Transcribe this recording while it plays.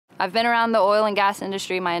I've been around the oil and gas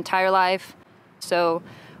industry my entire life, so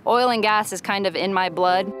oil and gas is kind of in my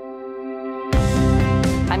blood.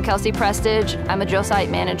 I'm Kelsey Prestidge. I'm a drill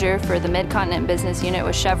site manager for the midcontinent business unit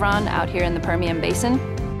with Chevron out here in the Permian Basin.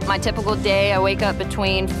 My typical day, I wake up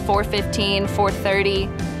between 4:15, 4:30,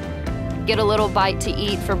 get a little bite to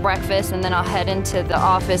eat for breakfast, and then I'll head into the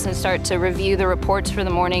office and start to review the reports for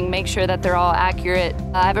the morning, make sure that they're all accurate.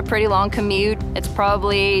 I have a pretty long commute. It's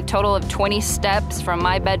probably a total of 20 steps from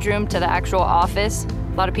my bedroom to the actual office.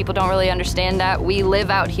 A lot of people don't really understand that. We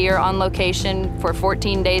live out here on location for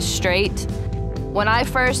 14 days straight. When I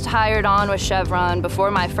first hired on with Chevron,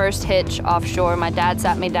 before my first hitch offshore, my dad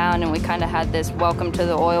sat me down and we kind of had this welcome to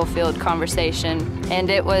the oil field conversation. And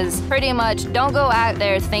it was pretty much, don't go out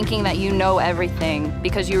there thinking that you know everything,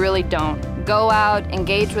 because you really don't. Go out,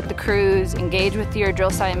 engage with the crews, engage with your drill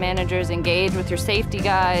site managers, engage with your safety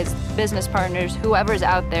guys, business partners, whoever's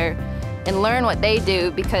out there, and learn what they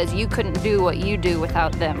do, because you couldn't do what you do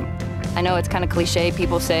without them. I know it's kind of cliche.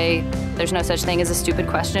 People say there's no such thing as a stupid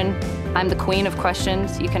question. I'm the queen of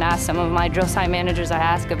questions. You can ask some of my drill site managers. I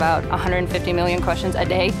ask about 150 million questions a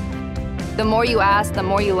day. The more you ask, the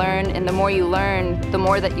more you learn, and the more you learn, the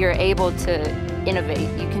more that you're able to innovate.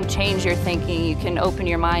 You can change your thinking. You can open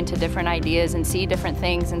your mind to different ideas and see different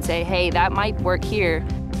things and say, hey, that might work here.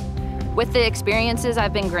 With the experiences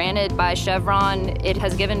I've been granted by Chevron, it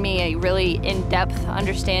has given me a really in-depth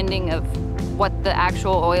understanding of what the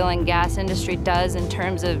actual oil and gas industry does in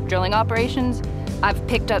terms of drilling operations. I've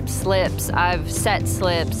picked up slips, I've set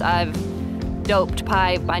slips, I've doped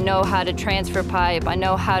pipe, I know how to transfer pipe, I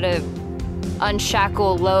know how to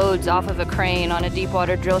unshackle loads off of a crane on a deep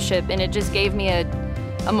water drill ship, and it just gave me a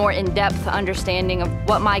more in-depth understanding of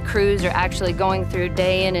what my crews are actually going through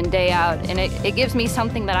day in and day out, and it gives me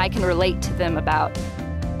something that I can relate to them about.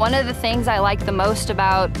 One of the things I like the most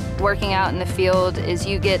about working out in the field is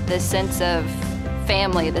you get this sense of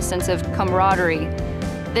family, this sense of camaraderie.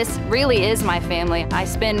 This really is my family. I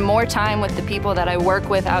spend more time with the people that I work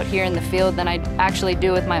with out here in the field than I actually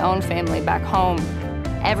do with my own family back home.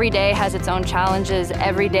 Every day has its own challenges.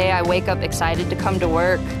 Every day I wake up excited to come to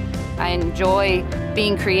work. I enjoy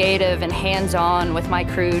being creative and hands-on with my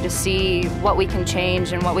crew to see what we can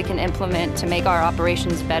change and what we can implement to make our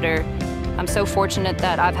operations better. I'm so fortunate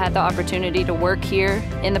that I've had the opportunity to work here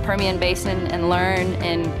in the Permian Basin and learn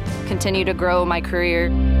and continue to grow my career.